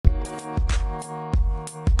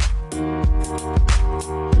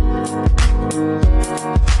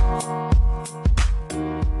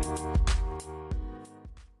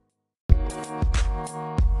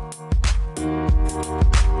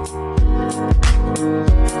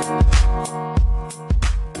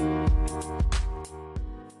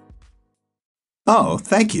Oh,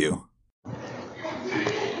 thank you.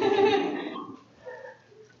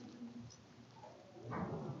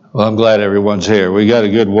 Well, I'm glad everyone's here. We got a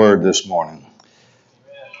good word this morning.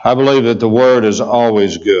 I believe that the word is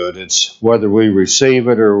always good. It's whether we receive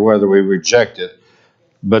it or whether we reject it,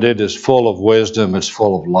 but it is full of wisdom. It's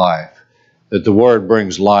full of life. That the word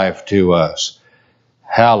brings life to us.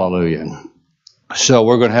 Hallelujah. So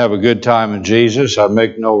we're going to have a good time in Jesus. I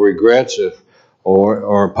make no regrets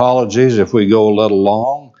or apologies if we go a little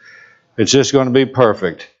long. It's just going to be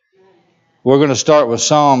perfect. We're going to start with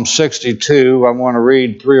Psalm 62. I want to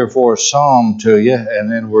read 3 or 4 Psalms to you,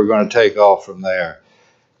 and then we're going to take off from there.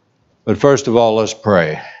 But first of all, let's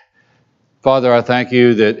pray. Father, I thank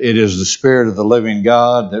you that it is the Spirit of the living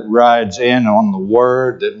God that rides in on the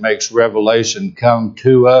Word, that makes revelation come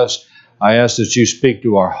to us. I ask that you speak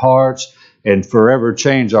to our hearts and forever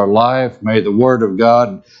change our life. May the Word of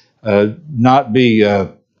God not be,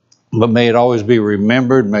 but may it always be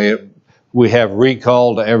remembered. May we have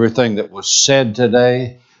recall to everything that was said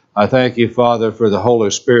today. I thank you, Father, for the Holy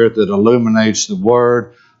Spirit that illuminates the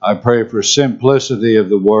Word. I pray for simplicity of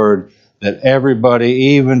the Word, that everybody,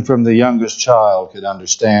 even from the youngest child, could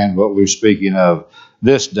understand what we're speaking of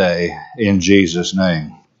this day in Jesus'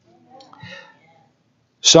 name.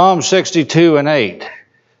 Psalm 62 and 8.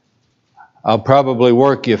 I'll probably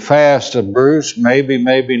work you fast, Bruce. Maybe,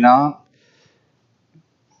 maybe not.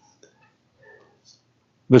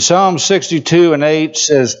 But Psalm 62 and 8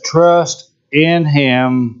 says, trust in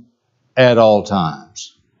Him at all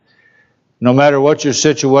times. No matter what your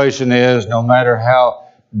situation is, no matter how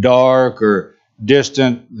dark or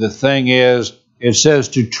distant the thing is, it says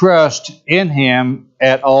to trust in Him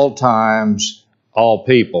at all times, all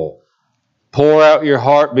people. Pour out your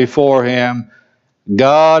heart before Him.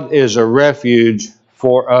 God is a refuge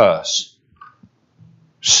for us.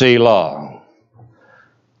 Selah.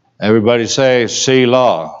 Everybody say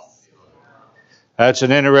Selah. That's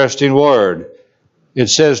an interesting word. It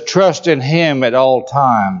says trust in Him at all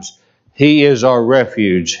times. He is our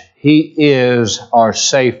refuge. He is our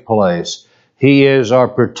safe place. He is our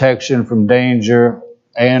protection from danger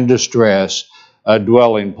and distress, a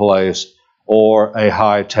dwelling place, or a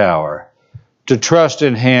high tower. To trust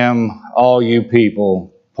in Him, all you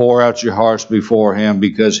people, pour out your hearts before Him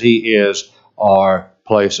because He is our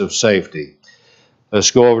place of safety.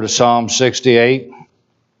 Let's go over to Psalm 68.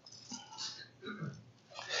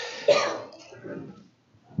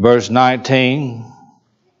 Verse 19.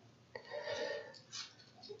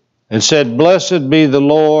 It said, blessed be the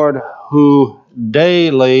Lord who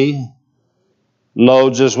daily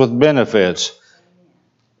loads us with benefits,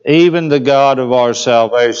 even the God of our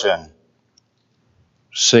salvation.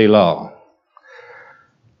 Selah.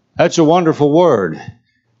 That's a wonderful word.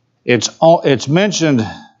 It's mentioned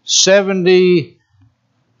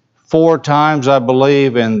 74 times, I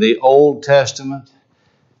believe, in the Old Testament,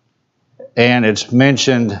 and it's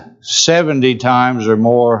mentioned 70 times or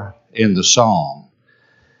more in the Psalm.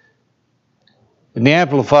 In the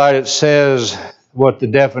Amplified, it says what the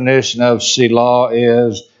definition of Selah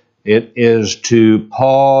is. It is to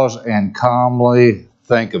pause and calmly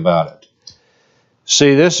think about it.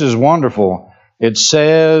 See, this is wonderful. It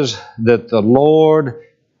says that the Lord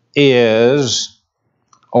is,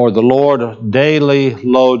 or the Lord daily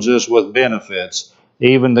loads us with benefits,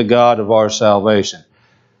 even the God of our salvation.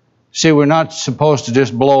 See, we're not supposed to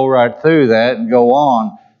just blow right through that and go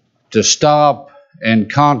on. To stop and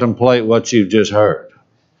contemplate what you've just heard.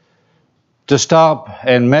 To stop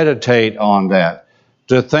and meditate on that.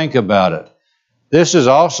 To think about it. This is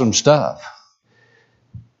awesome stuff.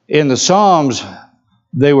 In the Psalms,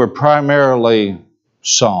 they were primarily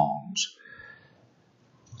songs.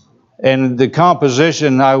 And the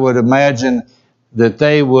composition, I would imagine that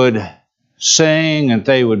they would sing and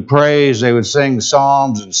they would praise. They would sing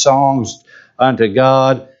psalms and songs unto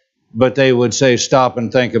God. But they would say, stop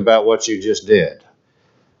and think about what you just did.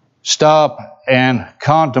 Stop and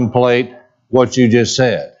contemplate what you just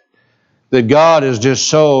said. That God is just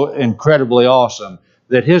so incredibly awesome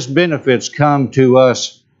that His benefits come to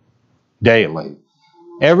us daily.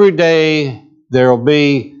 Every day there will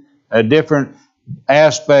be a different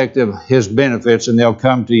aspect of His benefits, and they'll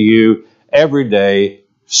come to you every day.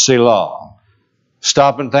 Selah.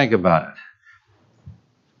 Stop and think about it.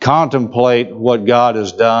 Contemplate what God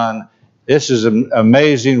has done. This is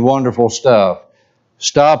amazing, wonderful stuff.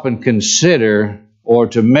 Stop and consider or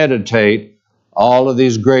to meditate all of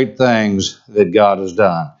these great things that God has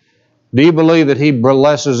done. Do you believe that He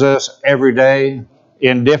blesses us every day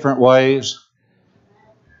in different ways?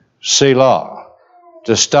 Selah.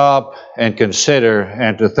 To stop and consider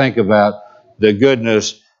and to think about the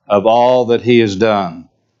goodness of all that He has done.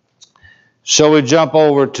 So we jump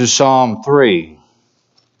over to Psalm 3.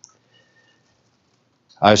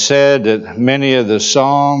 I said that many of the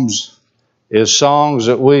Psalms is songs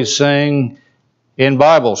that we sing in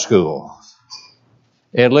Bible school.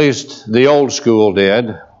 At least the old school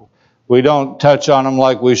did. We don't touch on them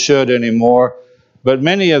like we should anymore. But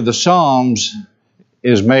many of the Psalms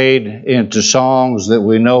is made into songs that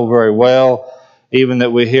we know very well, even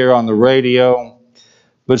that we hear on the radio.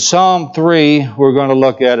 But Psalm 3, we're going to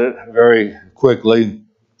look at it very quickly.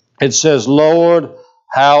 It says, Lord,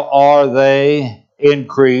 how are they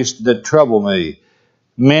increased that trouble me?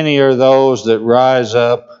 Many are those that rise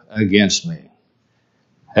up against me.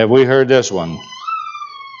 Have we heard this one?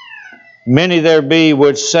 Many there be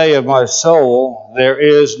which say of my soul, there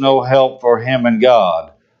is no help for him in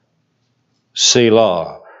God.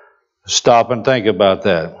 Selah. Stop and think about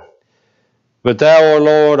that. But thou, O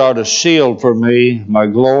Lord, art a shield for me, my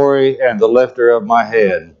glory and the lifter of my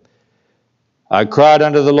head. I cried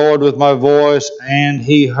unto the Lord with my voice, and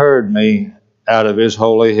he heard me out of his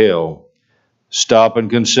holy hill. Stop and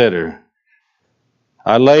consider.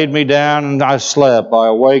 I laid me down and I slept. I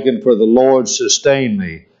awakened, for the Lord sustained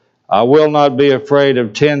me. I will not be afraid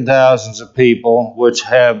of 10,000s of people which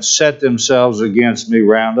have set themselves against me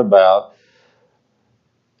round about.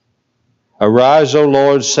 Arise, O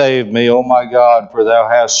Lord, save me, O my God, for thou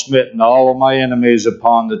hast smitten all of my enemies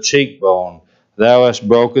upon the cheekbone. Thou hast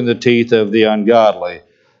broken the teeth of the ungodly.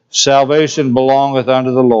 Salvation belongeth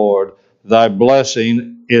unto the Lord. Thy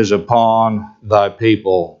blessing is upon thy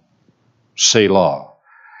people. Selah.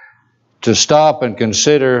 To stop and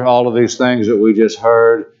consider all of these things that we just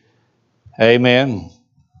heard. Amen.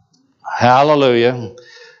 Hallelujah.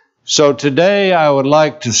 So today I would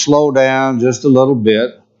like to slow down just a little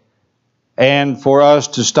bit and for us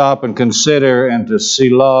to stop and consider and to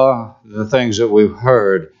selah the things that we've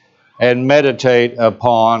heard and meditate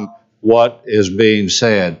upon what is being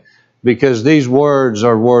said. Because these words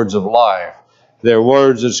are words of life. They're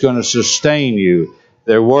words that's going to sustain you.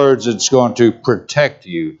 They're words that's going to protect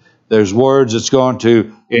you. There's words that's going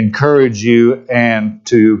to encourage you and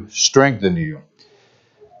to strengthen you.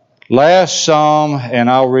 Last Psalm, and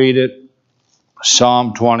I'll read it,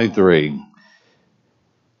 Psalm 23.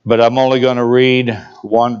 But I'm only going to read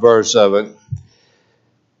one verse of it.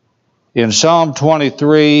 In Psalm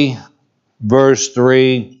 23, verse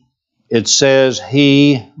 3, it says,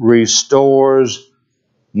 He restores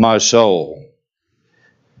my soul.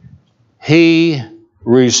 He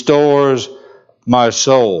restores my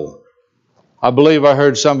soul. I believe I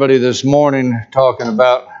heard somebody this morning talking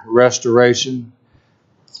about restoration.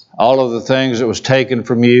 All of the things that was taken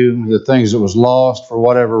from you, the things that was lost for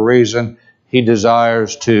whatever reason, He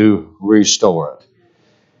desires to restore it.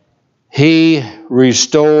 He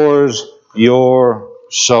restores your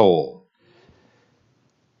soul.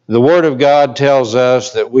 The Word of God tells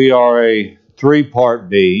us that we are a three-part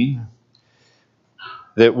being,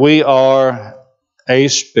 that we are a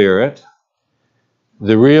spirit.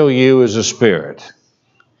 The real you is a spirit.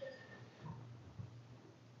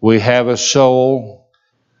 We have a soul.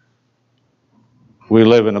 We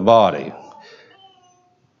live in a body.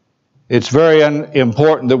 It's very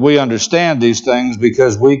important that we understand these things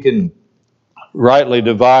because we can rightly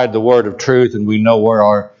divide the word of truth and we know where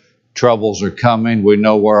our troubles are coming. We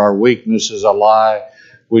know where our weaknesses lie.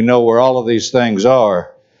 We know where all of these things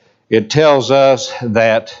are. It tells us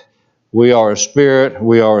that we are a spirit,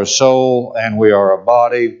 we are a soul, and we are a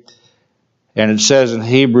body. And it says in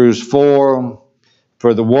Hebrews 4,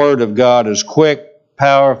 for the word of God is quick,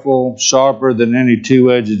 powerful, sharper than any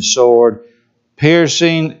two-edged sword,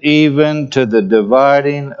 piercing even to the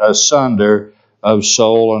dividing asunder of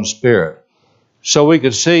soul and spirit. So we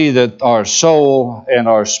could see that our soul and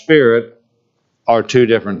our spirit are two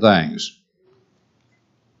different things.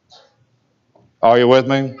 Are you with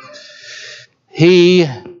me? He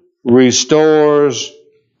restores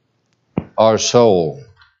our soul.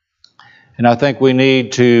 And I think we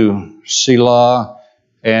need to selah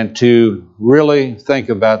and to really think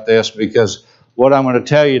about this, because what I'm going to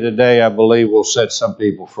tell you today, I believe, will set some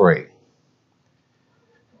people free.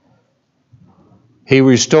 He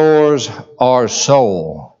restores our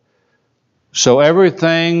soul. So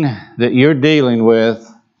everything that you're dealing with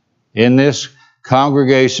in this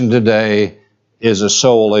congregation today is a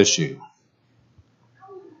soul issue.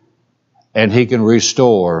 And He can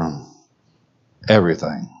restore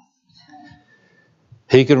everything.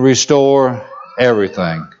 He can restore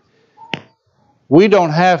everything. We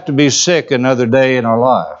don't have to be sick another day in our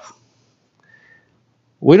life.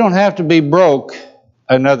 We don't have to be broke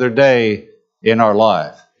another day in our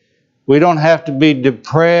life. We don't have to be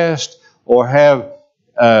depressed or have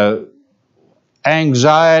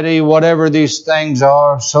anxiety, whatever these things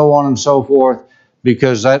are, so on and so forth,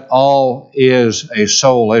 because that all is a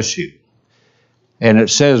soul issue. And it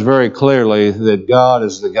says very clearly that God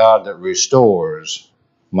is the God that restores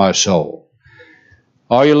my soul.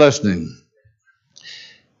 Are you listening?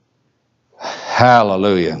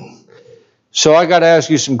 Hallelujah. So I got to ask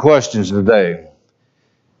you some questions today.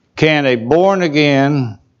 Can a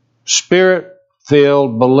born-again,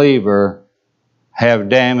 Spirit-filled believer have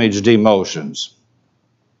damaged emotions?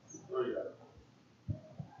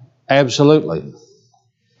 Absolutely.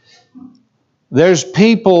 There's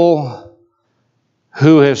people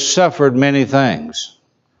who have suffered many things.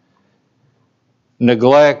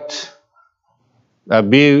 Neglect,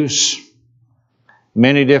 abuse,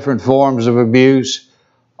 many different forms of abuse,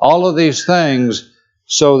 all of these things,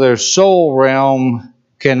 so their soul realm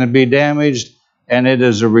can be damaged, and it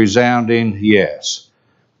is a resounding yes.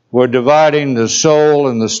 We're dividing the soul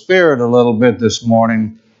and the spirit a little bit this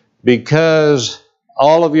morning because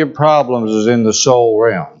all of your problems is in the soul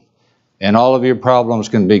realm, and all of your problems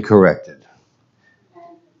can be corrected.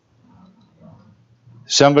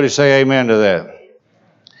 Somebody say amen to that.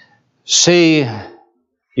 See,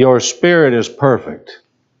 your spirit is perfect.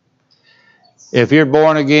 If you're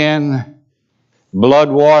born again,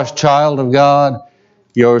 blood-washed child of God,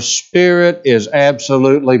 your spirit is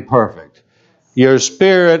absolutely perfect. Your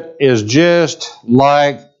spirit is just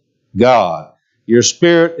like God. Your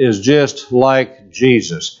spirit is just like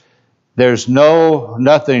Jesus. There's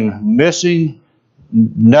nothing missing,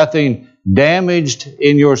 nothing damaged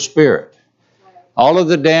in your spirit. All of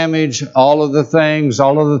the damage, all of the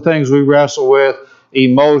things we wrestle with,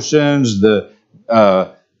 emotions, the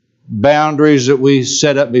boundaries that we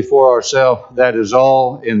set up before ourselves, that is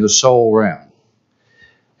all in the soul realm.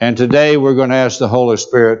 And today we're going to ask the Holy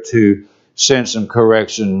Spirit to send some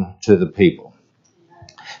correction to the people.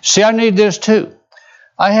 See, I need this too.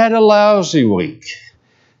 I had a lousy week.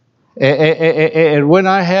 And when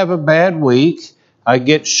I have a bad week, I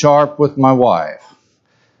get sharp with my wife.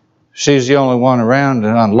 She's the only one around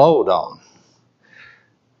to unload on.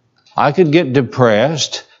 I could get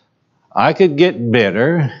depressed. I could get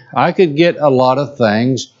bitter. I could get a lot of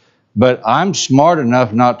things, but I'm smart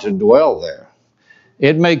enough not to dwell there.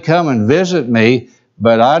 It may come and visit me,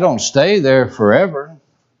 but I don't stay there forever.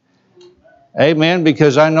 Amen,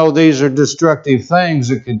 because I know these are destructive things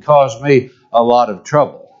that could cause me a lot of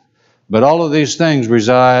trouble. But all of these things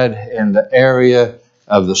reside in the area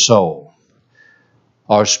of the soul.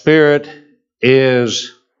 Our spirit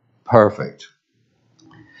is perfect.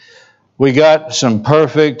 We got some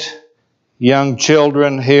perfect young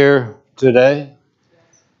children here today.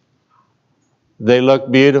 They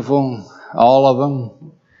look beautiful, all of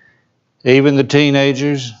them, even the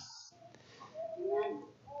teenagers.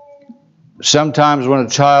 Sometimes when a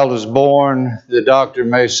child is born, the doctor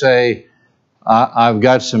may say, I've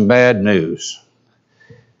got some bad news.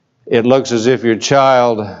 It looks as if your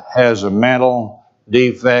child has a mental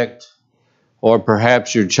defect, or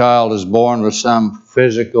perhaps your child is born with some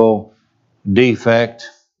physical defect.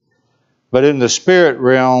 But in the spirit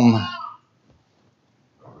realm,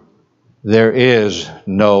 there is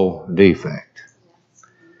no defect.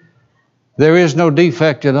 There is no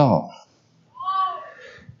defect at all.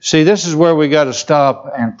 See, this is where we got to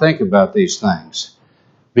stop and think about these things.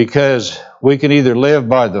 Because we can either live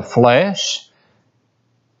by the flesh,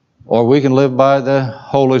 or we can live by the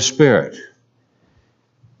Holy Spirit.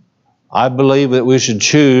 I believe that we should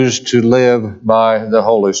choose to live by the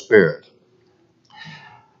Holy Spirit.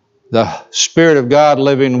 The Spirit of God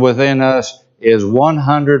living within us is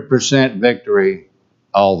 100% victory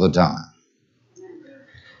all the time.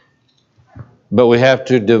 But we have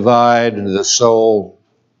to divide the soul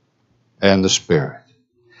and the spirit.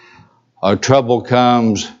 Our trouble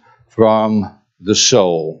comes from the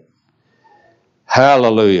soul.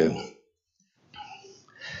 Hallelujah.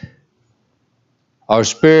 Our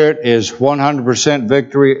spirit is 100%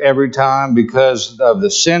 victory every time because of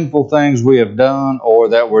the sinful things we have done or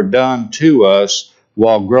that were done to us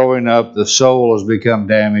while growing up. The soul has become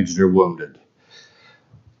damaged or wounded.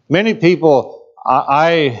 Many people,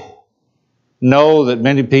 I know that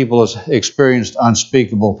many people have experienced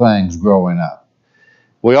unspeakable things growing up.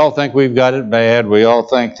 We all think we've got it bad. We all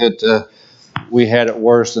think that we had it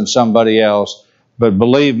worse than somebody else. But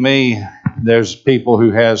believe me, there's people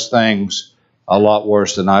who has things a lot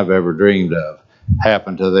worse than I've ever dreamed of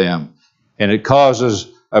happen to them. And it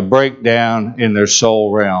causes a breakdown in their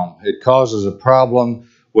soul realm. It causes a problem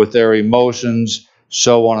with their emotions,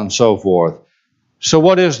 so on and so forth. So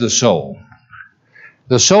what is the soul?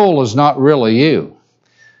 The soul is not really you.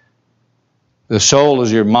 The soul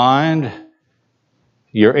is your mind,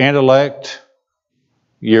 your intellect,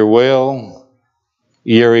 your will,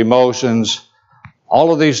 your emotions,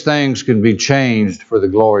 all of these things can be changed for the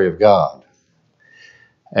glory of God.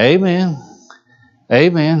 Amen.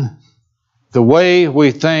 Amen. The way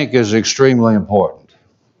we think is extremely important.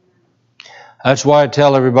 That's why I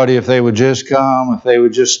tell everybody, if they would just come, if they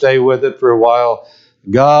would just stay with it for a while,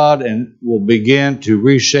 God will begin to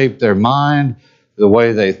reshape their mind, the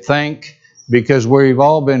way they think, because we've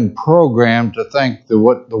all been programmed to think the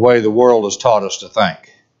way the world has taught us to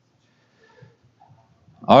think.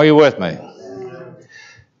 Are you with me?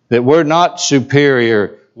 That we're not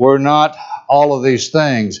superior, we're not all of these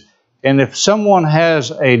things. And if someone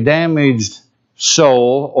has a damaged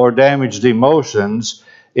soul or damaged emotions,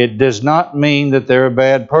 it does not mean that they're a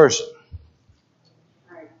bad person.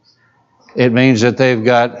 It means that they've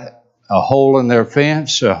got a hole in their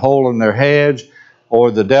fence, a hole in their hedge, or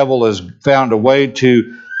the devil has found a way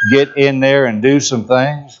to get in there and do some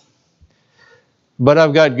things. But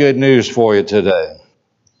I've got good news for you today.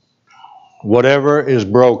 Whatever is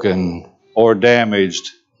broken or damaged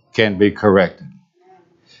can be corrected.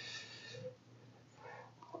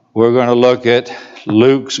 We're going to look at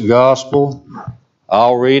Luke's Gospel.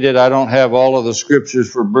 I'll read it. I don't have all of the scriptures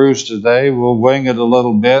for Bruce today. We'll wing it a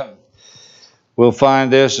little bit. We'll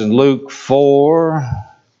find this in Luke 4.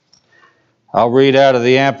 I'll read out of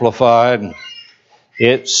the Amplified.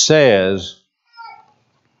 It says,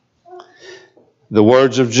 the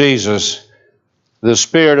words of Jesus, "The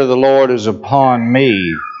Spirit of the Lord is upon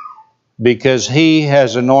me, because He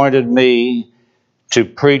has anointed me to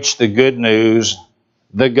preach the good news,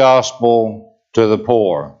 the gospel to the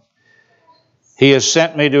poor. He has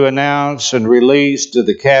sent me to announce and release to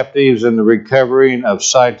the captives and the recovering of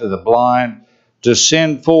sight to the blind, to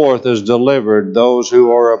send forth as delivered those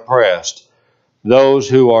who are oppressed, those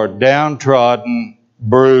who are downtrodden,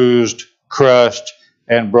 bruised, crushed,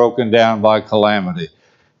 and broken down by calamity."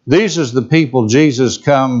 These are the people Jesus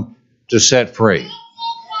come to set free.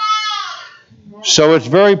 So it's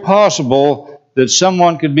very possible that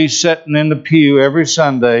someone could be sitting in the pew every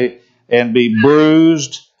Sunday and be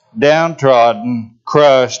bruised, downtrodden,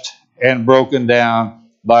 crushed, and broken down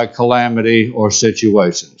by calamity or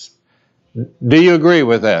situations. Do you agree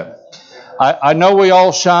with that? I know we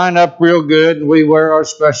all shine up real good and we wear our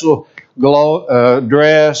special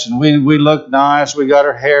dress and we look nice, we got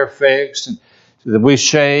our hair fixed and we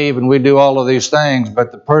shave and we do all of these things,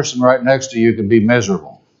 but the person right next to you can be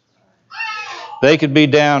miserable. They could be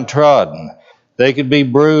downtrodden. They could be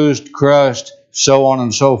bruised, crushed, so on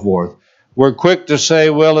and so forth. We're quick to say,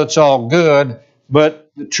 well, it's all good, but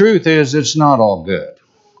the truth is it's not all good.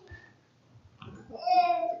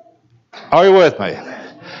 Are you with me?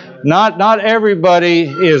 Not everybody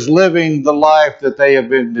is living the life that they have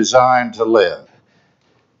been designed to live.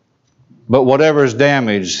 But whatever is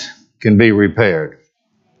damaged can be repaired.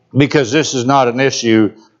 Because this is not an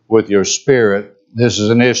issue with your spirit. This is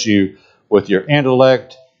an issue with your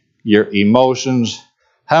intellect, your emotions.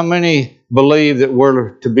 How many believe that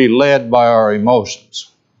we're to be led by our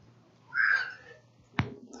emotions?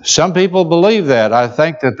 Some people believe that. I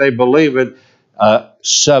think that they believe it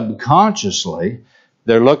subconsciously.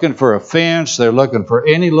 They're looking for offense. They're looking for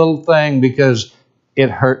any little thing because it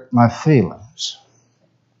hurt my feelings.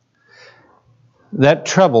 That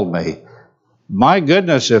troubled me. My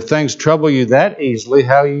goodness, if things trouble you that easily,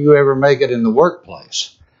 how do you ever make it in the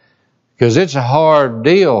workplace? Because it's a hard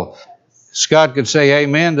deal. Scott could say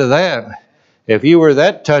amen to that. If you were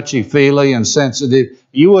that touchy-feely and sensitive,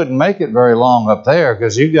 you wouldn't make it very long up there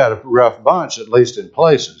because you've got a rough bunch, at least in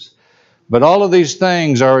places. But all of these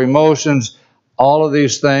things are emotions. All of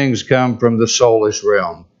these things come from the soulish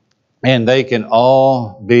realm. And they can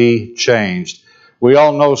all be changed. We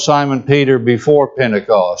all know Simon Peter before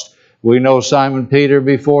Pentecost. We know Simon Peter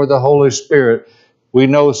before the Holy Spirit. We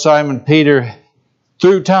know Simon Peter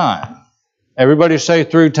through time. Everybody say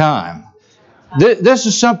through time. This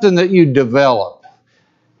is something that you develop.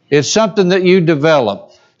 It's something that you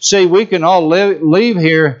develop. See, we can all leave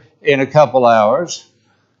here in a couple hours,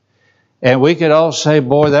 and we could all say,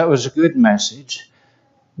 boy, that was a good message.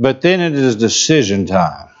 But then it is decision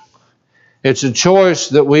time. It's a choice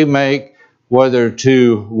that we make whether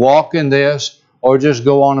to walk in this or just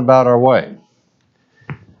go on about our way.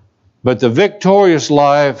 But the victorious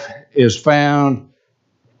life is found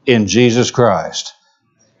in Jesus Christ.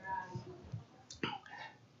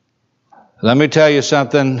 Let me tell you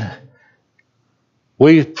something.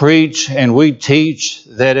 We preach and we teach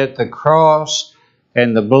that at the cross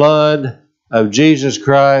and the blood of Jesus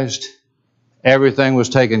Christ, everything was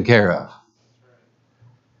taken care of.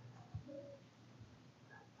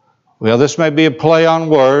 Well, this may be a play on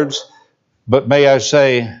words, but may I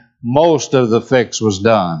say, most of the fix was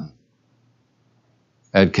done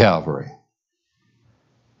at Calvary.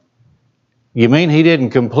 You mean he didn't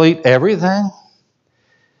complete everything?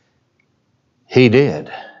 He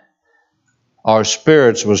did. Our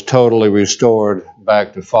spirits was totally restored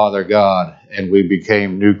back to Father God, and we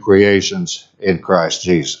became new creations in Christ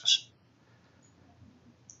Jesus.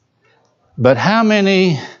 But how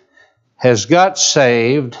many has got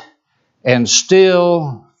saved and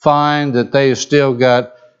still find that they've still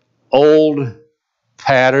got old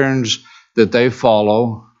patterns that they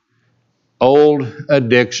follow, old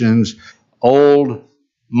addictions, old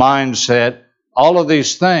mindset, all of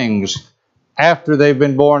these things after they've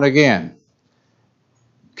been born again?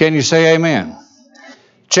 Can you say amen?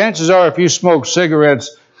 Chances are if you smoke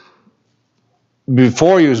cigarettes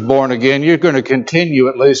before you was born again, you're going to continue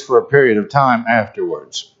at least for a period of time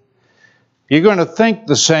afterwards. You're going to think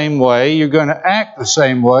the same way. You're going to act the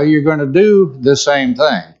same way. You're going to do the same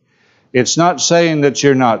thing. It's not saying that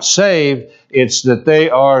you're not saved. It's that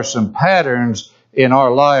there are some patterns in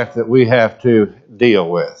our life that we have to deal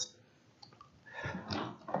with.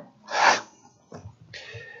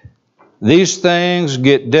 These things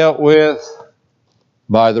get dealt with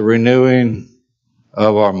by the renewing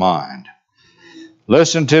of our mind.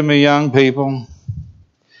 Listen to me, young people.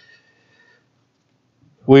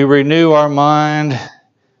 We renew our mind.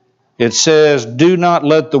 It says, do not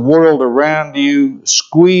let the world around you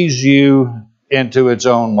squeeze you into its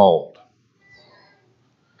own mold,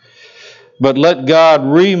 but let God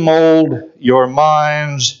remold your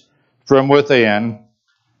minds from within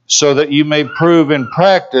so that you may prove in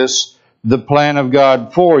practice the plan of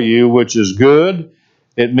God for you, which is good.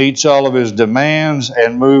 It meets all of His demands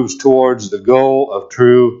and moves towards the goal of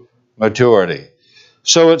true maturity.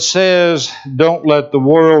 So it says, don't let the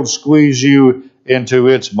world squeeze you into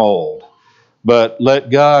its mold, but let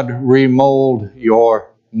God remold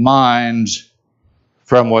your minds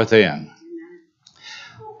from within.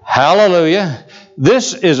 Hallelujah.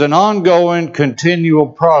 This is an ongoing, continual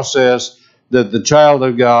process that the child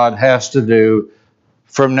of God has to do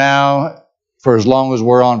from now for as long as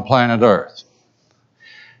we're on planet Earth.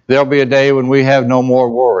 There'll be a day when we have no more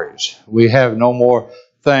worries. We have no more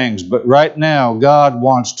things. But right now, God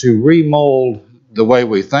wants to remold the way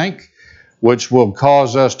we think, which will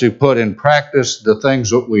cause us to put in practice the things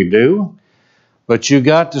that we do. But you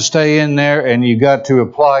got to stay in there and you got to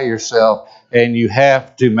apply yourself and you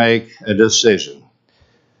have to make a decision.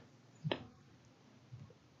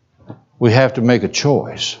 We have to make a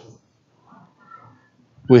choice.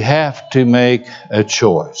 We have to make a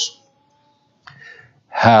choice.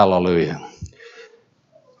 Hallelujah.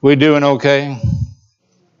 We doing okay?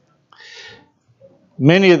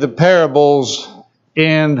 Many of the parables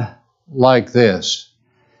end like this.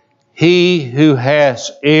 He who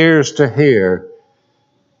has ears to hear,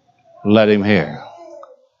 let him hear.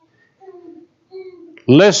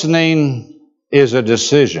 Listening is a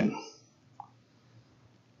decision.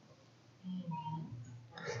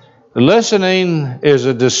 Listening is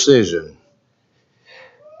a decision.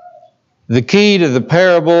 The key to the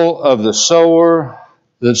parable of the sower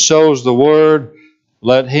that sows the word,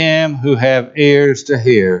 let him who have ears to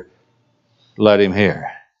hear, let him hear.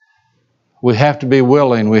 We have to be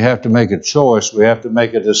willing. We have to make a choice. We have to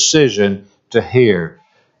make a decision to hear.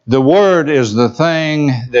 The word is the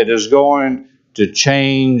thing that is going to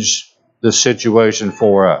change the situation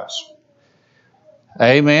for us.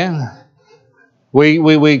 Amen.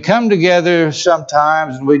 We come together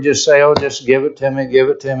sometimes and we just say, oh, just give it to me, give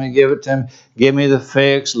it to me, give it to me. Give me the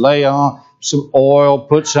fix, lay on some oil,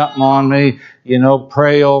 put something on me,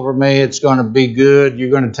 pray over me. It's going to be good. You're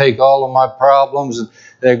going to take all of my problems and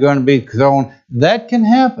they're going to be thrown. That can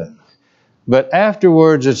happen. But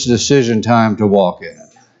afterwards, it's decision time to walk in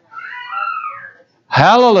it.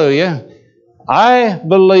 Hallelujah. I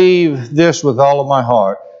believe this with all of my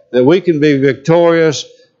heart, that we can be victorious,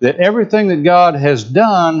 that everything that God has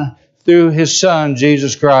done through His Son,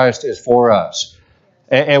 Jesus Christ, is for us.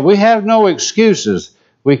 And we have no excuses.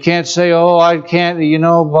 We can't say, oh, I can't,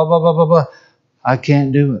 blah, blah, blah, blah, blah. I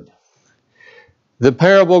can't do it. The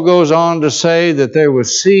parable goes on to say that there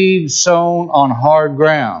was seed sown on hard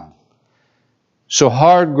ground. So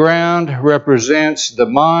hard ground represents the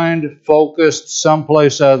mind focused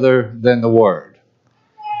someplace other than the Word.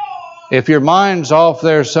 If your mind's off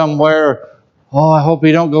there somewhere, oh, I hope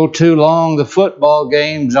you don't go too long, the football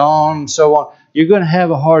game's on, so on, you're going to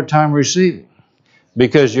have a hard time receiving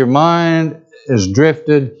because your mind is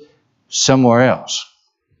drifted somewhere else.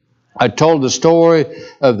 I told the story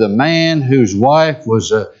of the man whose wife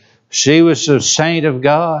was a saint of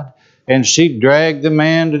God, and she dragged the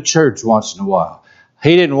man to church once in a while.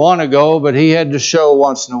 He didn't want to go, but he had to show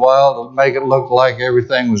once in a while to make it look like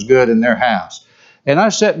everything was good in their house. And I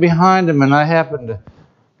sat behind him, and I happened to,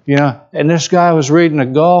 and this guy was reading a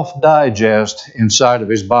Golf Digest inside of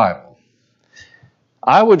his Bible.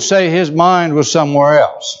 I would say his mind was somewhere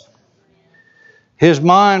else. His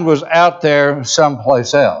mind was out there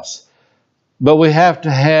someplace else. But we have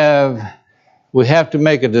to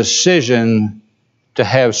make a decision to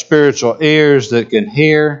have spiritual ears that can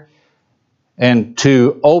hear, and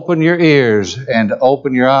to open your ears and to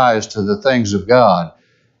open your eyes to the things of God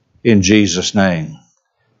in Jesus' name.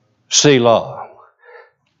 Selah.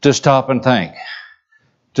 To stop and think.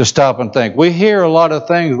 To stop and think. We hear a lot of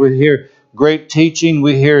things. We hear great teaching.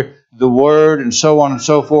 We hear the Word and so on and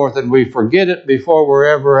so forth, and we forget it before we're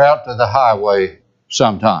ever out to the highway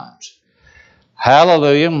sometimes.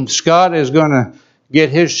 Hallelujah. Scott is going to get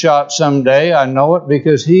his shot someday. I know it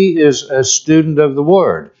because he is a student of the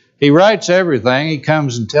Word. He writes everything. He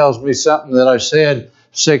comes and tells me something that I said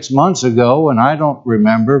 6 months ago, and I don't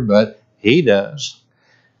remember, but he does.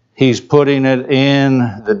 He's putting it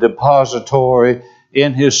in the depository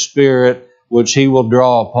in his spirit, which he will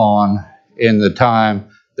draw upon in the time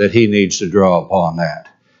that he needs to draw upon that.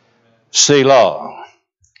 Selah.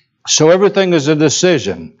 So everything is a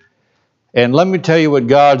decision. And let me tell you what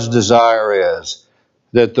God's desire is.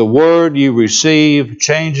 That the Word you receive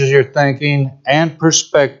changes your thinking and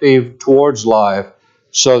perspective towards life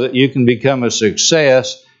so that you can become a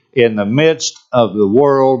success in the midst of the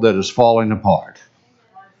world that is falling apart.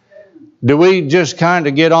 Do we just kind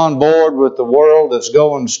of get on board with the world that's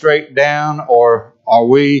going straight down, or are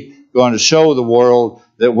we going to show the world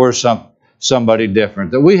that we're somebody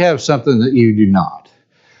different, that we have something that you do not?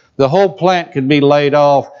 The whole plant could be laid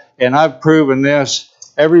off, and I've proven this.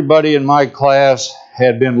 Everybody in my class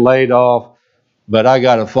had been laid off, but I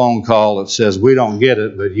got a phone call that says, we don't get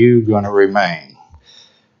it, but you're going to remain.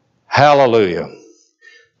 Hallelujah.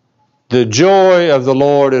 The joy of the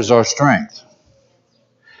Lord is our strength.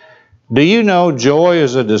 Do you know joy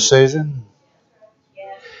is a decision?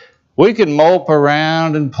 We can mope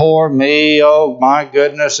around and poor me, oh my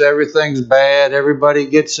goodness, everything's bad, everybody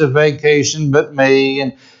gets a vacation but me,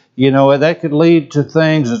 and that could lead to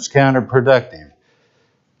things that's counterproductive.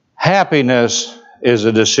 Happiness is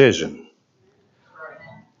a decision.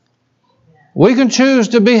 We can choose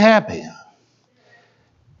to be happy.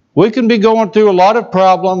 We can be going through a lot of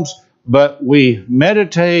problems, but we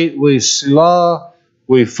meditate, we selah,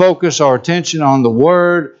 we focus our attention on the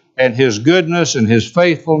Word and His goodness and His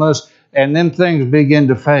faithfulness, and then things begin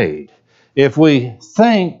to fade. If we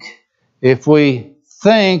think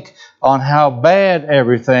on how bad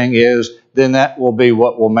everything is, then that will be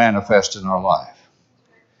what will manifest in our life.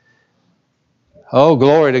 Oh,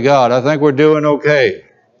 glory to God. I think we're doing okay.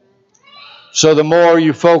 So the more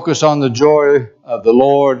you focus on the joy of the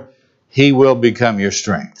Lord, He will become your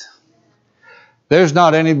strength. There's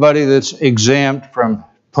not anybody that's exempt from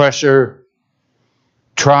pressure,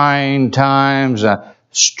 trying times,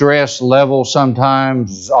 stress level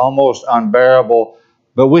sometimes is almost unbearable,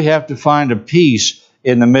 but we have to find a peace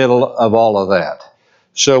in the middle of all of that.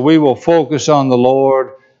 So we will focus on the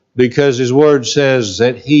Lord because His Word says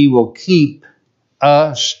that He will keep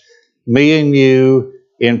us, me and you,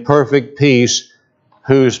 in perfect peace,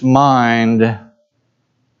 whose mind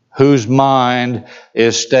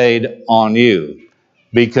is stayed on you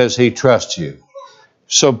because He trusts you.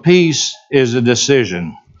 So peace is a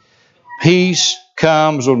decision. Peace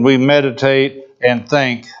comes when we meditate and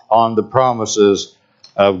think on the promises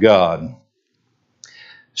of God.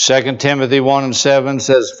 2 Timothy 1:7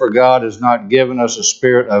 says, for God has not given us a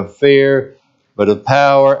spirit of fear, but of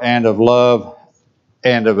power and of love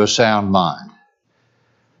and of a sound mind.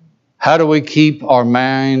 How do we keep our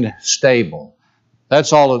mind stable?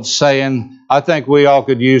 That's all it's saying. I think we all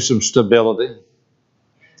could use some stability.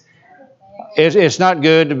 It's not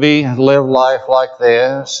good to live life like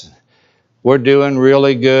this. We're doing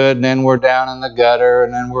really good, and then we're down in the gutter,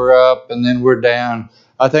 and then we're up, and then we're down.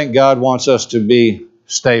 I think God wants us to be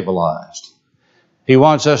stabilized. He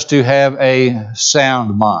wants us to have a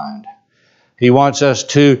sound mind. He wants us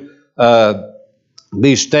to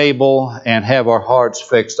be stable and have our hearts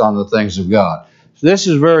fixed on the things of God. So this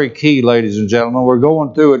is very key, ladies and gentlemen. We're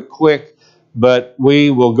going through it quick, but we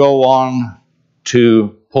will go on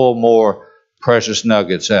to pull more precious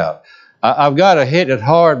nuggets out. I've got to hit it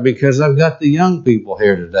hard because I've got the young people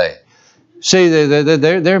here today. See,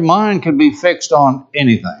 their mind can be fixed on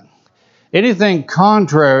anything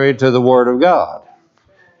contrary to the Word of God.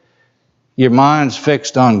 Your mind's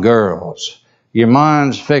fixed on girls. Your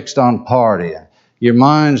mind's fixed on partying. Your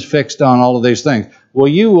mind's fixed on all of these things. Well,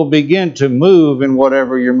 you will begin to move in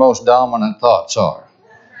whatever your most dominant thoughts are.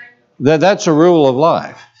 That's a rule of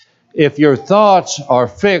life. If your thoughts are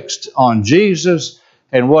fixed on Jesus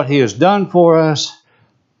and what He has done for us,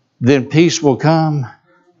 then peace will come,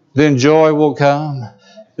 then joy will come,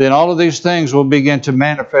 then all of these things will begin to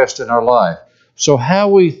manifest in our life. So how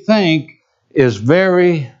we think is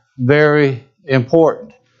very, very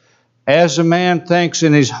important. As a man thinks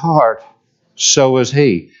in his heart, so is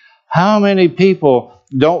he. How many people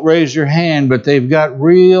don't raise your hand, but they've got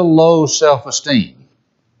real low self-esteem?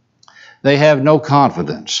 They have no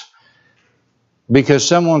confidence because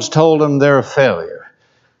someone's told them they're a failure.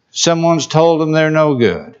 Someone's told them they're no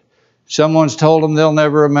good. Someone's told them they'll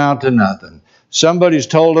never amount to nothing. Somebody's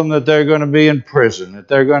told them that they're going to be in prison, that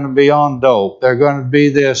they're going to be on dope, they're going to be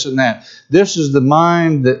this and that. This is the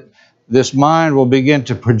mind this mind will begin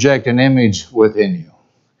to project an image within you.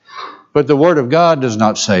 But the Word of God does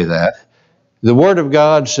not say that. The Word of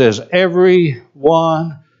God says,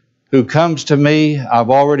 everyone who comes to me, I've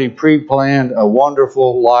already pre-planned a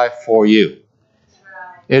wonderful life for you.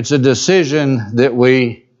 It's a decision that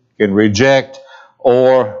we can reject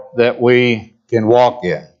or that we can walk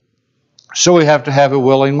in. So we have to have a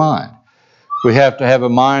willing mind. We have to have a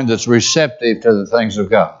mind that's receptive to the things of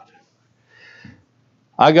God.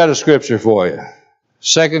 I got a scripture for you.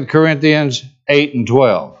 2 Corinthians 8 and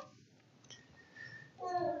 12.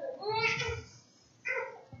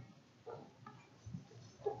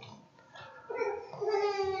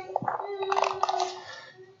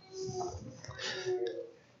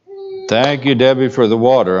 Thank you, Debbie, for the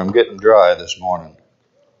water. I'm getting dry this morning.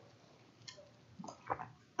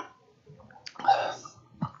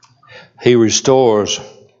 He restores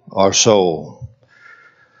our soul.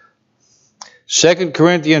 2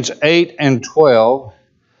 Corinthians 8 and 12.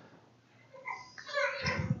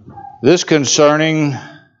 This concerning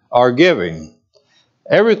our giving.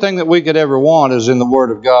 Everything that we could ever want is in the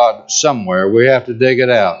Word of God somewhere. We have to dig it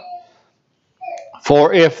out.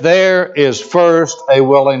 For if there is first a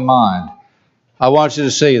willing mind. I want you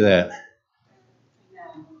to see that.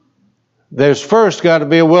 There's first got to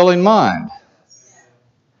be a willing mind.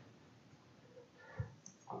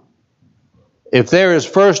 If there is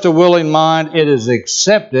first a willing mind, it is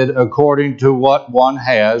accepted according to what one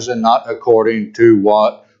has and not according to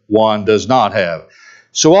what one does not have.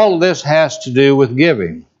 So all of this has to do with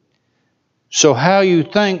giving. So how you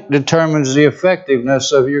think determines the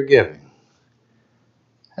effectiveness of your giving.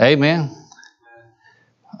 Amen.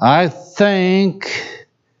 I think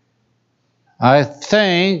I'll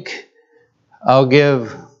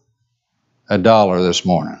give $1 this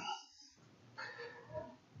morning.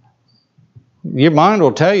 Your mind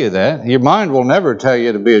will tell you that. Your mind will never tell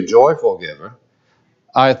you to be a joyful giver.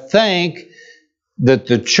 I think that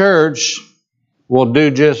the church will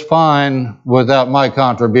do just fine without my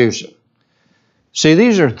contribution. See,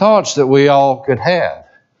 these are thoughts that we all could have.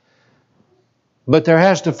 But there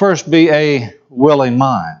has to first be a willing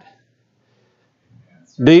mind.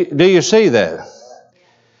 Do you see that?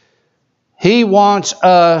 He wants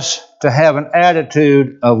us to have an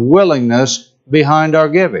attitude of willingness behind our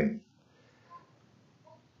giving.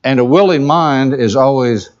 And a willing mind is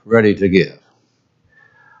always ready to give.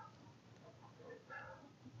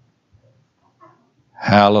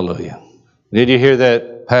 Hallelujah. Did you hear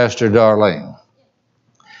that, Pastor Darlene?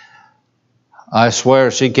 I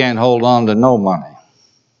swear she can't hold on to no money.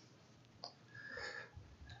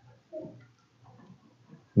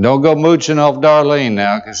 Don't go mooching off Darlene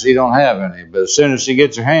now because she don't have any. But as soon as she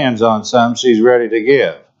gets her hands on some, she's ready to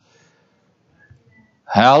give.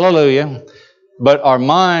 Hallelujah. But our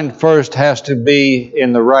mind first has to be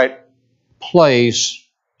in the right place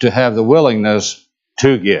to have the willingness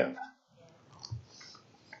to give.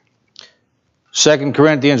 2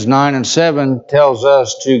 Corinthians 9 and 7 tells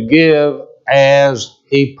us to give as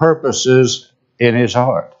He purposes in His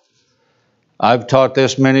heart. I've taught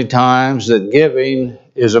this many times that giving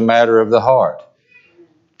is a matter of the heart.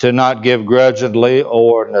 To not give grudgingly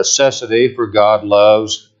or necessity, for God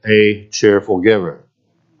loves a cheerful giver.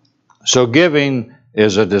 So giving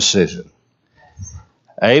is a decision.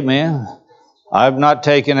 Amen. I've not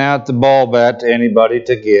taken out the ball bat to anybody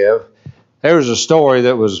to give. There was a story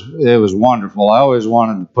that was wonderful. I always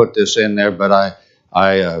wanted to put this in there, but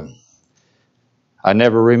I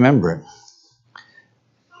never remember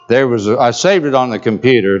it. I saved it on the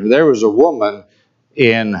computer. There was a woman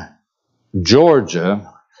in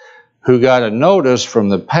Georgia who got a notice from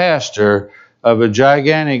the pastor of a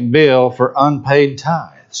gigantic bill for unpaid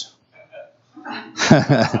tithes.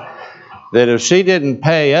 That if she didn't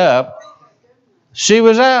pay up, she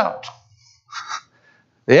was out.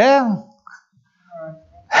 Yeah.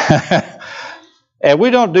 And we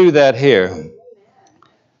don't do that here.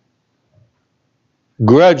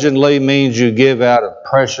 Grudgingly means you give out of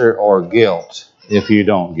pressure or guilt if you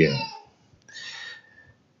don't give.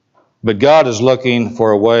 But God is looking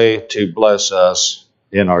for a way to bless us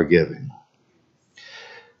in our giving.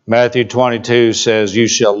 Matthew 22 says, "You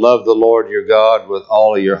shall love the Lord your God with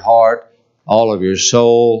all of your heart, all of your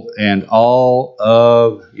soul, and all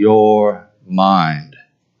of your mind.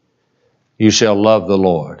 You shall love the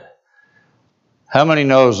Lord." How many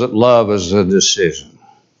knows that love is a decision?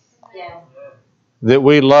 Yeah. That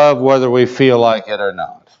we love whether we feel like it or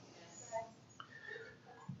not.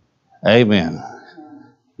 Amen.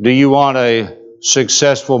 Do you want a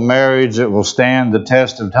successful marriage that will stand the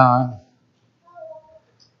test of time?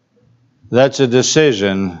 That's a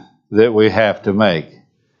decision that we have to make.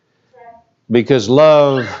 Because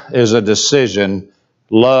love is a decision.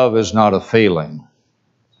 Love is not a feeling.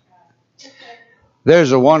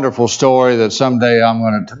 There's a wonderful story that someday I'm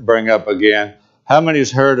going to bring up again. How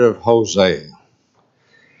many's heard of Hosea?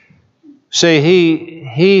 See,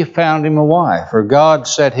 he found him a wife, or God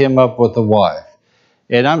set him up with a wife.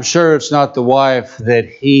 And I'm sure it's not the wife that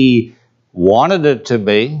he wanted it to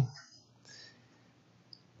be.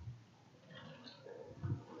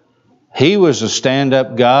 He was a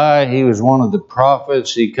stand-up guy. He was one of the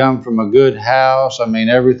prophets. He come from a good house. I mean,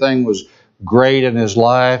 everything was great in his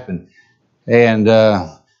life. And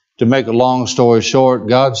to make a long story short,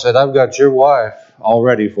 God said, "I've got your wife all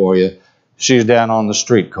ready for you. She's down on the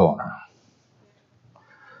street corner."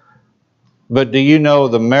 But do you know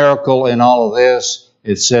the miracle in all of this?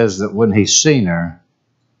 It says that when he seen her,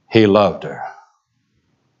 he loved her.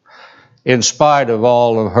 In spite of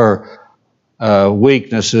all of her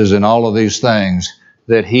weaknesses and all of these things,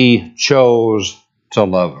 that he chose to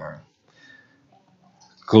love her.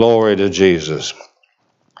 Glory to Jesus.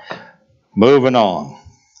 Moving on.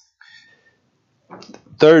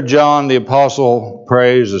 3 John, the apostle,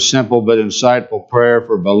 prays a simple but insightful prayer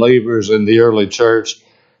for believers in the early church.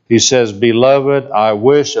 He says, "Beloved, I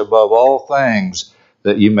wish above all things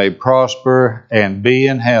that you may prosper and be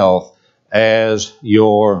in health as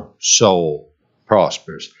your soul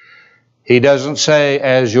prospers." He doesn't say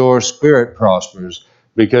as your spirit prospers,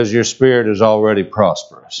 because your spirit is already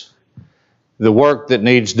prosperous. The work that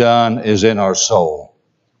needs done is in our soul.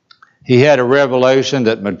 He had a revelation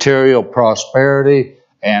that material prosperity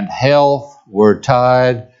and health were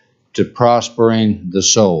tied to prospering the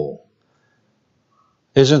soul.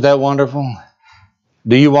 Isn't that wonderful?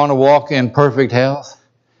 Do you want to walk in perfect health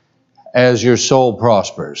as your soul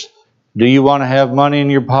prospers? Do you want to have money in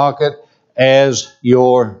your pocket as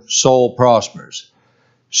your soul prospers?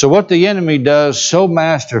 So what the enemy does so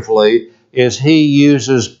masterfully is he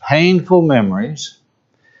uses painful memories,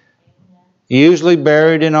 usually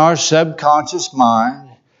buried in our subconscious mind,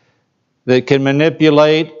 that can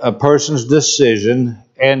manipulate a person's decision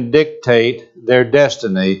and dictate their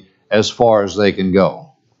destiny as far as they can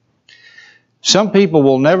go. Some people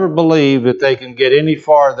will never believe that they can get any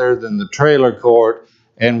farther than the trailer court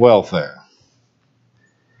and welfare.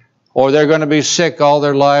 Or they're going to be sick all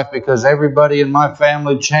their life because everybody in my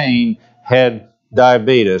family chain had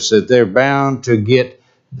diabetes, that they're bound to get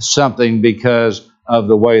something because of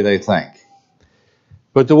the way they think.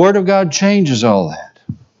 But the Word of God changes all that.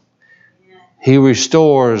 He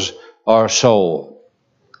restores our soul.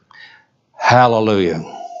 Hallelujah.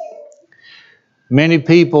 Many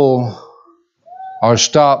people are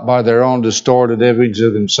stopped by their own distorted image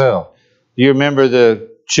of themselves. Do you remember the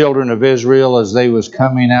children of Israel as they was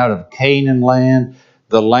coming out of Canaan land,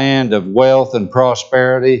 the land of wealth and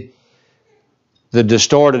prosperity? The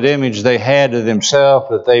distorted image they had of themselves,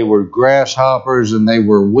 that they were grasshoppers and they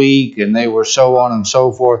were weak and they were so on and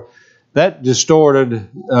so forth, that distorted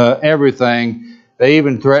everything. They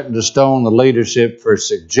even threatened to stone the leadership for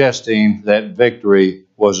suggesting that victory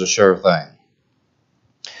was a sure thing.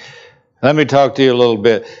 Let me talk to you a little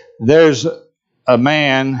bit. There's a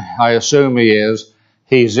man, I assume he is,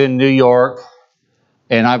 he's in New York,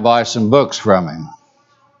 and I buy some books from him.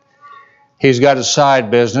 He's got a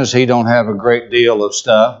side business. He don't have a great deal of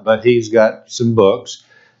stuff, but he's got some books.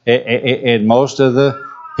 And most of the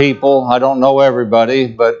people, I don't know everybody,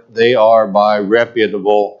 but they are by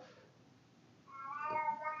reputable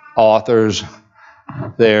authors.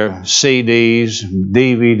 They're CDs,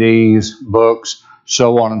 DVDs, books,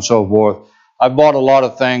 so on and so forth. I bought a lot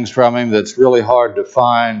of things from him that's really hard to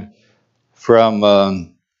find from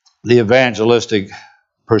the evangelistic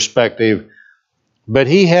perspective. But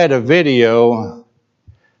he had a video.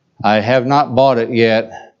 I have not bought it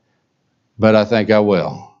yet, but I think I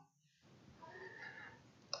will.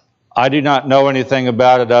 I do not know anything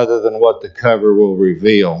about it other than what the cover will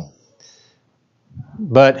reveal.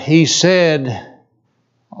 But he said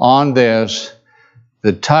on this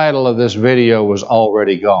the title of this video was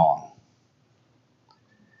Already Gone.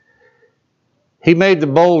 He made the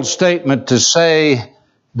bold statement to say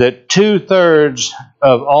that 2/3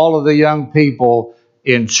 of all of the young people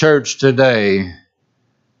in church today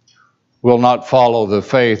will not follow the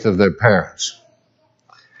faith of their parents,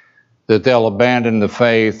 that they'll abandon the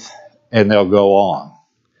faith and they'll go on.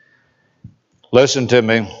 Listen to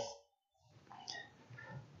me.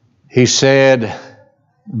 He said,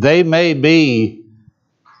 they may be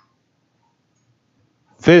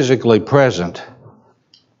physically present,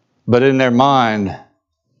 but in their mind,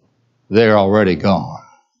 they're already gone.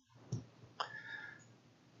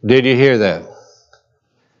 Did you hear that?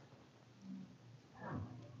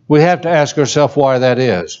 We have to ask ourselves why that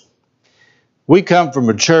is. We come from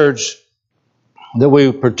a church that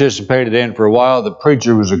we participated in for a while. The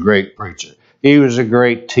preacher was a great preacher. He was a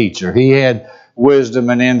great teacher. He had wisdom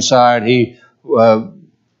and insight. He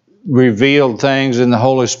revealed things in the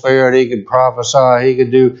Holy Spirit. He could prophesy. He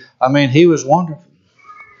could do, he was wonderful.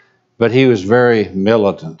 But he was very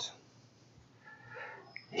militant.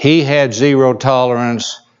 He had zero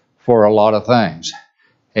tolerance for a lot of things.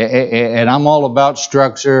 And I'm all about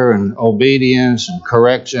structure and obedience and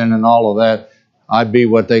correction and all of that. I'd be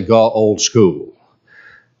what they call old school.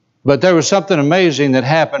 But there was something amazing that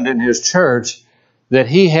happened in his church, that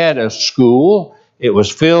he had a school. It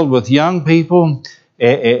was filled with young people,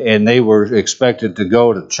 and they were expected to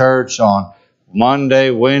go to church on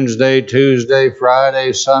Monday, Wednesday, Tuesday,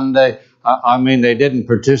 Friday, Sunday. They didn't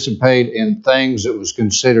participate in things that was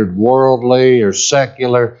considered worldly or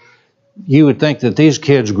secular. You would think that these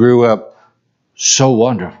kids grew up so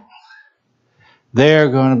wonderful. They're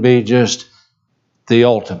going to be just the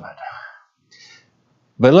ultimate.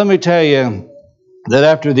 But let me tell you that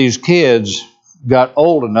after these kids got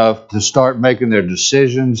old enough to start making their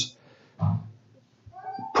decisions,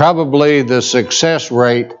 probably the success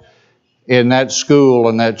rate in that school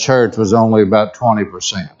and that church was only about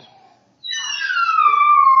 20%.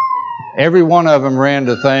 Every one of them ran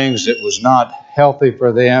to things that was not healthy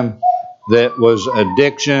for them, that was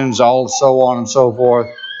addictions, all so on and so forth.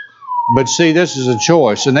 But see, this is a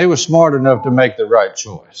choice, and they were smart enough to make the right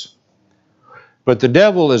choice. But the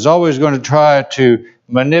devil is always going to try to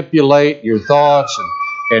manipulate your thoughts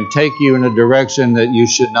and take you in a direction that you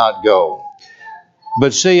should not go.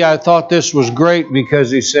 But see, I thought this was great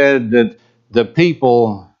because he said that the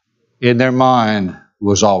people in their mind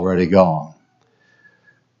was already gone.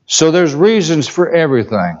 So there's reasons for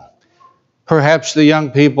everything. Perhaps the young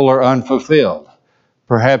people are unfulfilled.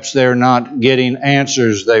 Perhaps they're not getting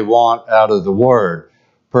answers they want out of the Word.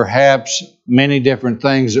 Perhaps many different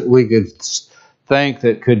things that we could think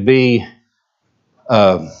that could be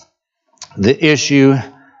the issue.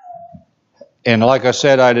 And like I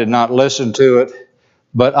said, I did not listen to it,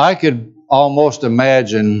 but I could almost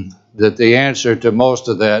imagine that the answer to most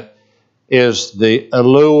of that is the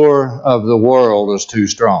allure of the world is too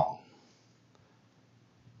strong.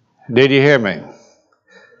 Did you hear me?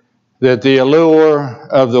 That the allure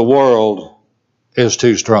of the world is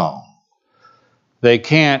too strong. They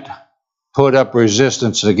can't put up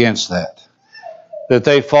resistance against that. That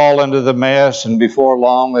they fall into the mess, and before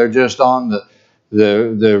long they're just on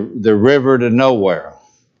the river to nowhere.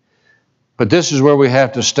 But this is where we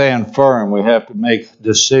have to stand firm. We have to make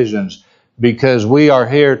decisions, because we are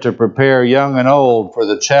here to prepare young and old for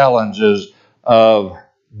the challenges of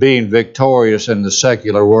being victorious in the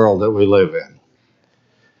secular world that we live in.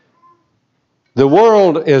 The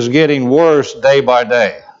world is getting worse day by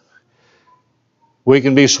day. We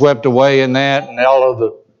can be swept away in that and all of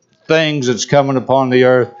the things that's coming upon the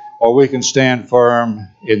earth, or we can stand firm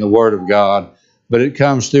in the Word of God. But it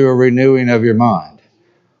comes through a renewing of your mind.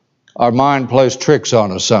 Our mind plays tricks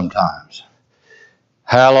on us sometimes.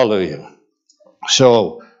 Hallelujah.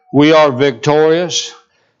 So we are victorious.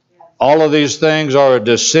 All of these things are a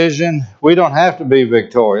decision. We don't have to be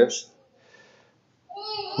victorious.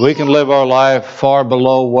 We can live our life far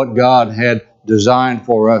below what God had designed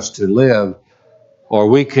for us to live, or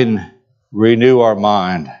we can renew our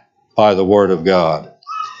mind by the Word of God.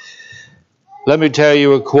 Let me tell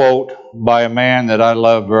you a quote by a man that I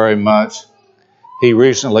love very much. He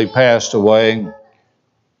recently passed away.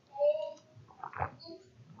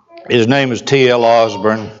 His name is T.L.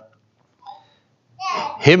 Osborne.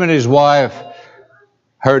 Him and his wife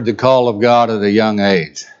heard the call of God at a young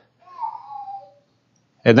age.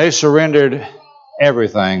 And they surrendered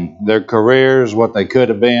everything, their careers, what they could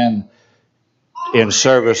have been, in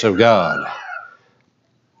service of God.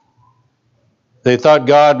 They thought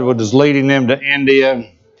God was leading them to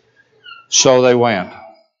India, so they went.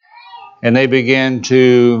 And they began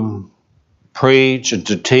to preach and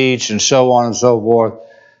to teach and so on and so forth.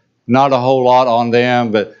 Not a whole lot on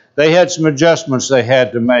them, but they had some adjustments they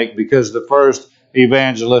had to make because the first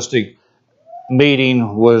evangelistic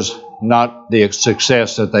meeting was not the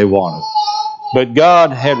success that they wanted. But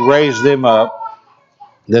God had raised them up,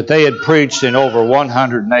 that they had preached in over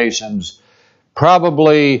 100 nations.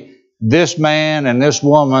 Probably this man and this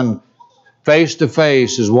woman face to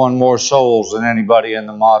face has won more souls than anybody in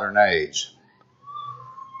the modern age.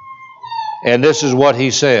 And this is what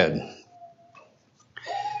he said.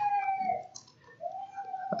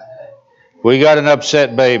 We got an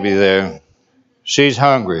upset baby there. She's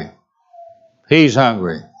hungry. He's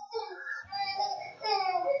hungry.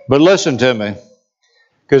 But listen to me,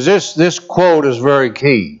 because this quote is very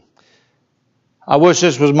key. I wish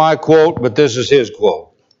this was my quote, but this is his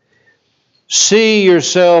quote. See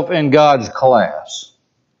yourself in God's class.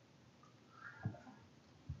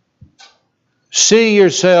 See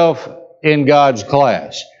yourself in God's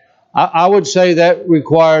class. I would say that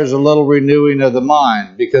requires a little renewing of the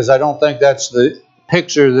mind, because I don't think that's the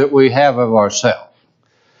picture that we have of ourselves.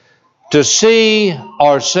 To see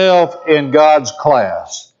ourselves in God's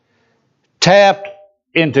class, tapped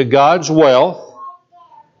into God's wealth.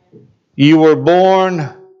 You were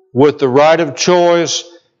born with the right of choice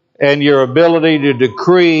and your ability to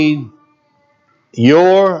decree,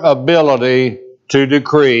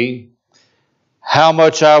 how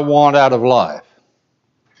much I want out of life.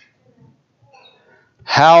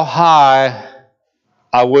 How high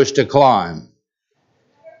I wish to climb.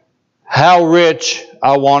 How rich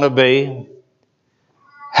I want to be.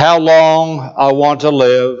 How long I want to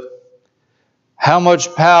live. How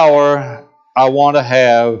much power I want to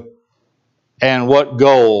have. And what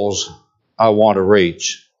goals I want to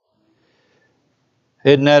reach.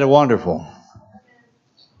 Isn't that wonderful?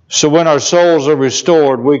 So when our souls are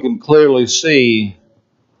restored, we can clearly see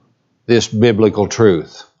this biblical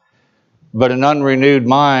truth. But an unrenewed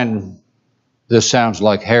mind, this sounds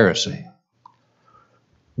like heresy.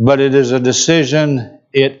 But it is a decision.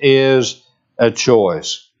 It is a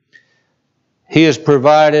choice. He has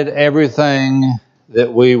provided everything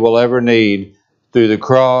that we will ever need through the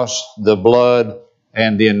cross, the blood,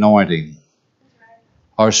 and the anointing.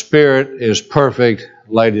 Our spirit is perfect,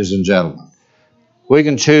 ladies and gentlemen. We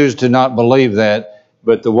can choose to not believe that,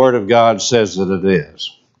 but the Word of God says that it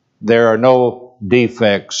is. There are no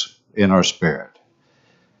defects in our spirit.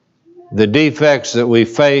 The defects that we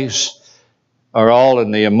face are all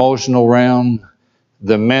in the emotional realm,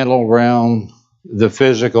 the mental realm, the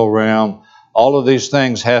physical realm. All of these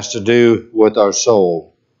things has to do with our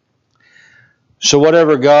soul. So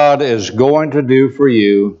whatever God is going to do for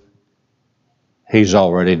you, He's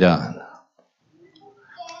already done.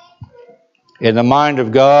 In the mind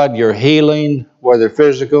of God, your healing, whether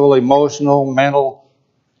physical, emotional, mental,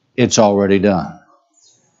 it's already done.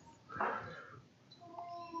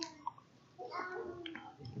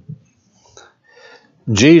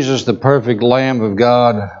 Jesus, the perfect Lamb of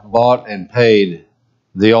God, bought and paid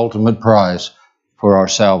the ultimate price for our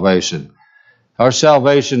salvation. Our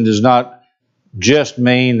salvation does not just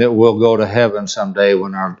mean that we'll go to heaven someday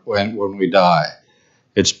when we die.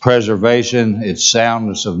 It's preservation, it's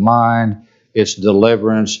soundness of mind, it's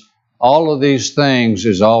deliverance. All of these things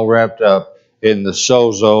is all wrapped up in the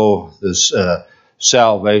sozo, this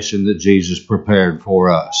salvation that Jesus prepared for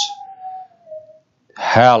us.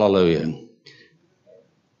 Hallelujah.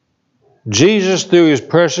 Jesus, through His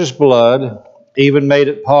precious blood, even made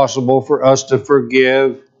it possible for us to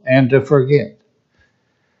forgive and to forget.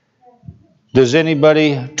 Does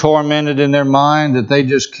anybody tormented in their mind that they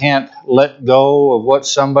just can't let go of what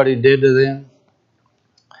somebody did to them?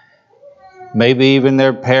 Maybe even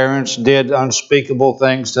their parents did unspeakable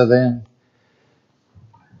things to them.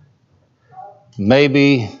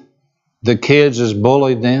 Maybe the kids has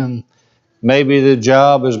bullied them. Maybe the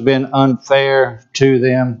job has been unfair to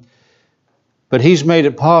them. But He's made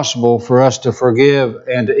it possible for us to forgive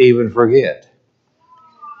and to even forget.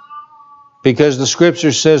 Because the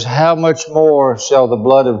Scripture says, how much more shall the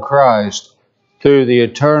blood of Christ, through the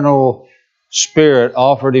eternal Spirit,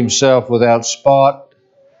 offered Himself without spot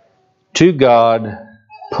to God,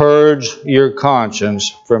 purge your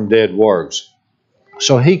conscience from dead works.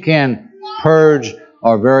 So He can purge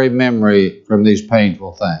our very memory from these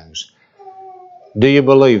painful things. Do you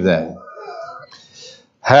believe that?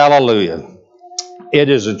 Hallelujah. It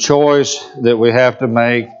is a choice that we have to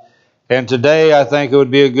make. And today I think it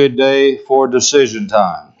would be a good day for decision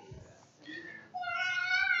time.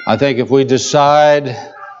 I think if we decide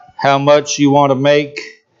how much you want to make,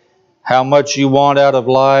 how much you want out of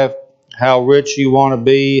life, how rich you want to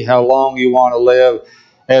be, how long you want to live,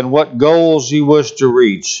 and what goals you wish to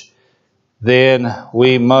reach, then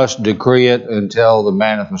we must decree it until the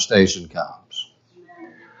manifestation comes.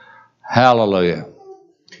 Hallelujah.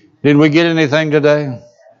 Did we get anything today?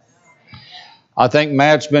 I think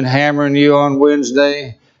Matt's been hammering you on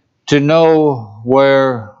Wednesday to know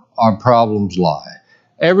where our problems lie.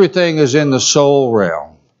 Everything is in the soul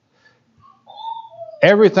realm.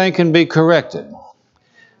 Everything can be corrected.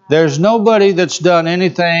 There's nobody that's done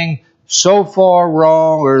anything so far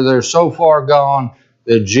wrong or they're so far gone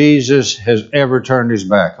that Jesus has ever turned his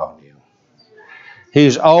back on you.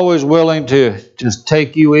 He's always willing to just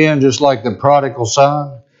take you in, just like the prodigal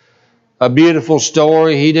son. A beautiful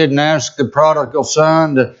story. He didn't ask the prodigal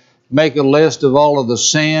son to make a list of all of the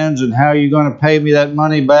sins and how you're going to pay me that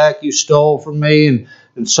money back you stole from me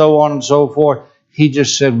and so on and so forth. He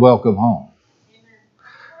just said, welcome home.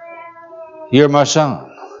 You're my son.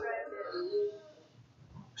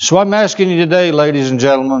 So I'm asking you today, ladies and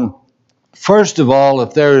gentlemen, first of all,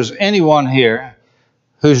 if there is anyone here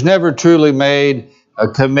who's never truly made a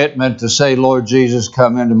commitment to say, Lord Jesus,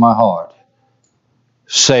 come into my heart.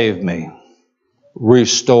 Save me.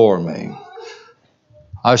 Restore me.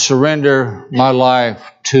 I surrender my life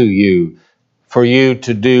to you for you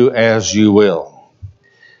to do as you will.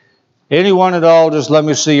 Anyone at all, just let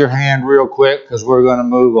me see your hand real quick because we're going to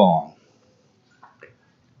move on.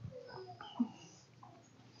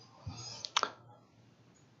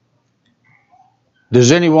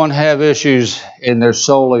 Does anyone have issues in their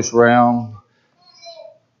soulish realm?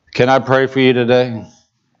 Can I pray for you today?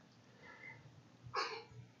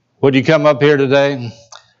 Would you come up here today?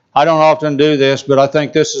 I don't often do this, but I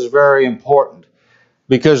think this is very important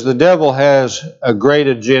because the devil has a great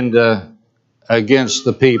agenda against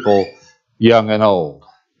the people, young and old,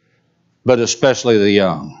 but especially the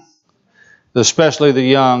young. Especially the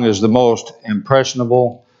young is the most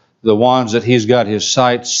impressionable, the ones that he's got his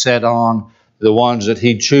sights set on, the ones that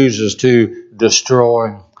he chooses to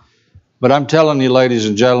destroy. But I'm telling you, ladies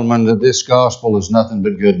and gentlemen, that this gospel is nothing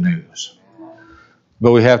but good news.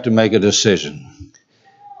 But we have to make a decision.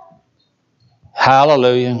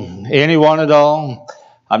 Hallelujah. Anyone at all?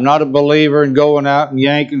 I'm not a believer in going out and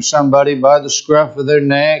yanking somebody by the scruff of their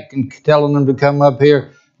neck and telling them to come up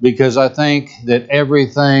here, because I think that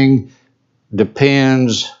everything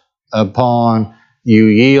depends upon you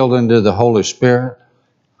yielding to the Holy Spirit.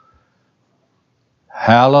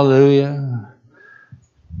 Hallelujah.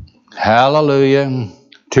 Hallelujah.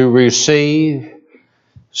 To receive.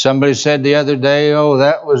 Somebody said the other day, oh,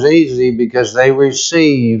 that was easy because they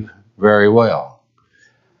receive very well.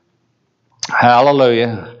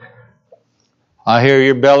 Hallelujah. I hear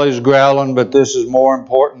your bellies growling, but this is more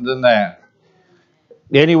important than that.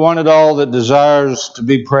 Anyone at all that desires to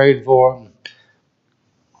be prayed for?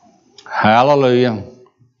 Hallelujah.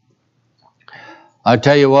 I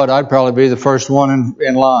tell you what, I'd probably be the first one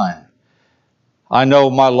in line. I know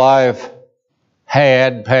my life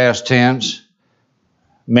had, past tense,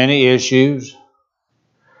 many issues.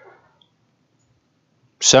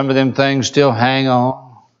 Some of them things still hang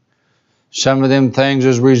on. Some of them things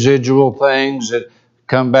is residual things that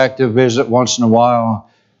come back to visit once in a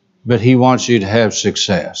while. But he wants you to have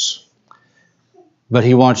success. But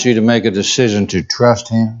he wants you to make a decision to trust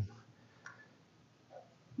him,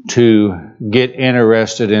 to get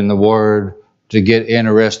interested in the Word, to get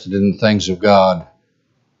interested in the things of God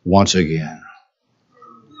once again.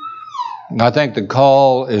 I think the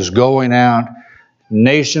call is going out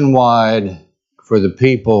nationwide for the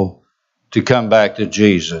people to come back to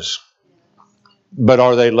Jesus. But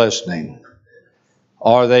are they listening?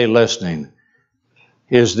 Are they listening?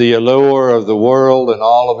 Is the allure of the world and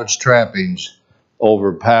all of its trappings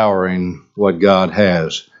overpowering what God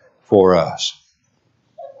has for us?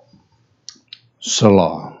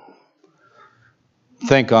 Salah.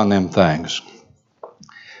 Think on them things.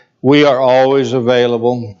 We are always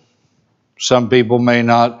available. Some people may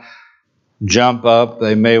not jump up.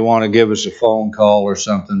 They may want to give us a phone call or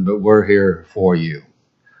something, but we're here for you.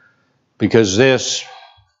 Because this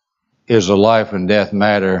is a life and death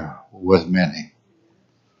matter with many.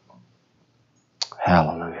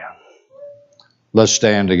 Hallelujah. Let's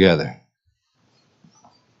stand together.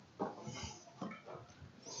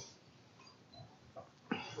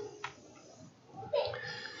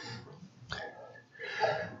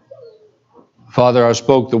 Father, I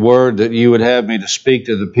spoke the word that you would have me to speak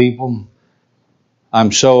to the people.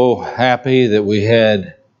 I'm so happy that we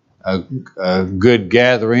had a good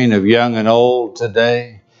gathering of young and old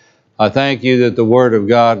today. I thank you that the Word of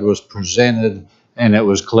God was presented and it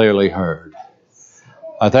was clearly heard.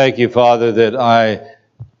 I thank you, Father, that I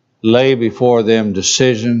lay before them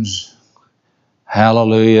decisions.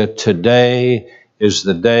 Hallelujah. Today is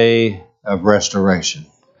the day of restoration.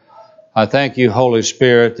 I thank you, Holy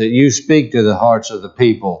Spirit, that you speak to the hearts of the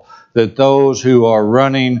people, that those who are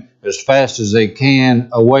running as fast as they can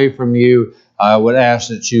away from you, I would ask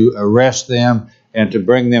that you arrest them and to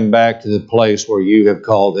bring them back to the place where you have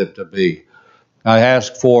called them to be. I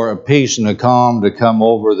ask for a peace and a calm to come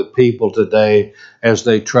over the people today as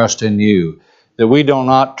they trust in you, that we do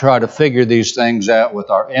not try to figure these things out with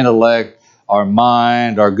our intellect, our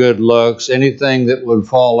mind, our good looks, anything that would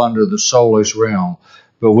fall under the soulish realm.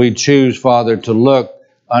 But we choose, Father, to look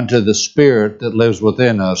unto the Spirit that lives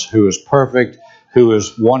within us, who is perfect, who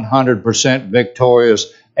is 100%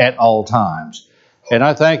 victorious at all times. And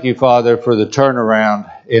I thank you, Father, for the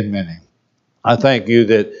turnaround in many. I thank you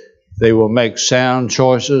that they will make sound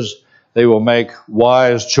choices. They will make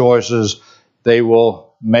wise choices. They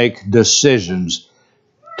will make decisions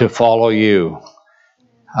to follow you.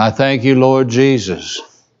 I thank you, Lord Jesus.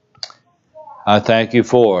 I thank you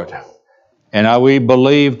for it. And we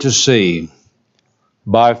believe to see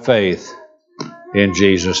by faith in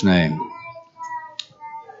Jesus' name.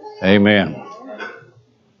 Amen.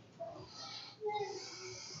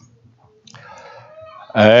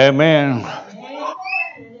 Amen.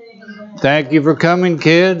 Thank you for coming,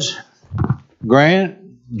 kids. Grant,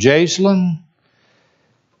 Jacelyn,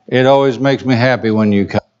 it always makes me happy when you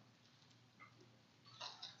come.